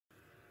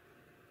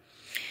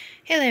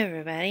Hello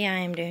everybody, I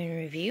am doing a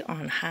review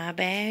on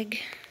Hibag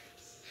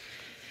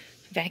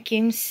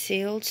vacuum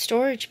sealed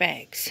storage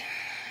bags.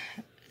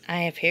 I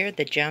have here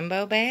the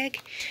jumbo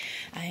bag.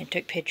 I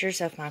took pictures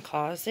of my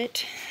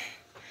closet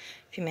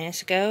a few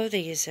minutes ago.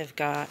 These have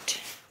got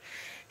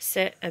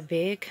a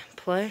big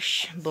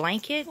plush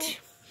blanket,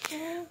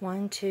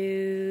 1,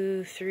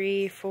 2,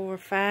 3, 4,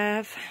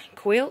 5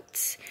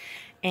 quilts,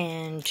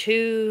 and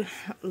 2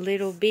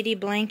 little bitty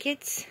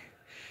blankets.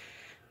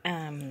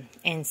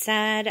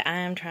 Inside,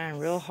 I'm trying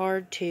real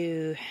hard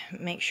to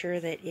make sure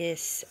that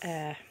it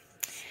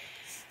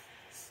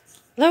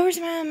lowers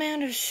my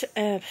amount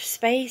of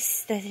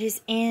space that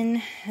is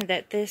in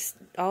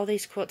all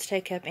these quilts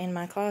take up in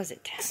my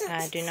closet.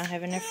 I do not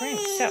have enough room,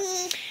 so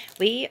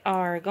we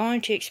are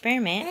going to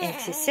experiment. And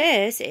it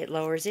says it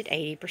lowers it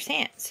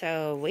 80%,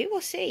 so we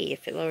will see.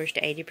 If it lowers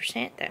to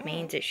 80%, that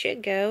means it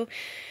should go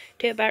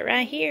to about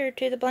right here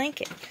to the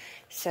blanket.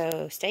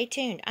 So stay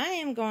tuned. I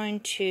am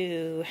going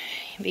to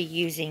be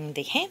using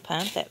the hand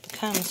pump that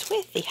comes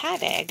with the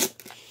Hibag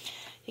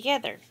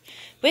together.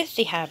 With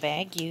the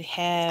Hibag, you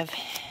have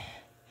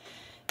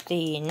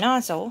the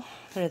nozzle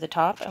for the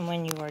top, and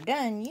when you are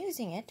done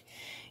using it,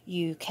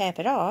 you cap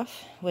it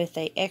off with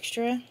a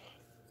extra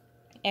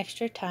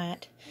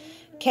tight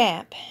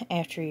cap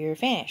after you're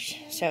finished.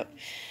 So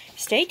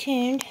stay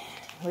tuned.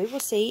 We will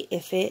see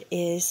if it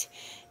is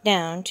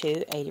down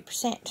to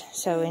 80%.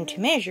 So, and to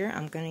measure,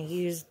 I'm going to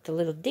use the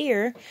little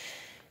deer.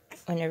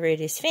 Whenever it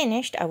is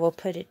finished, I will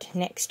put it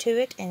next to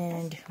it,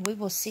 and we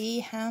will see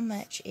how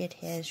much it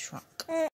has shrunk.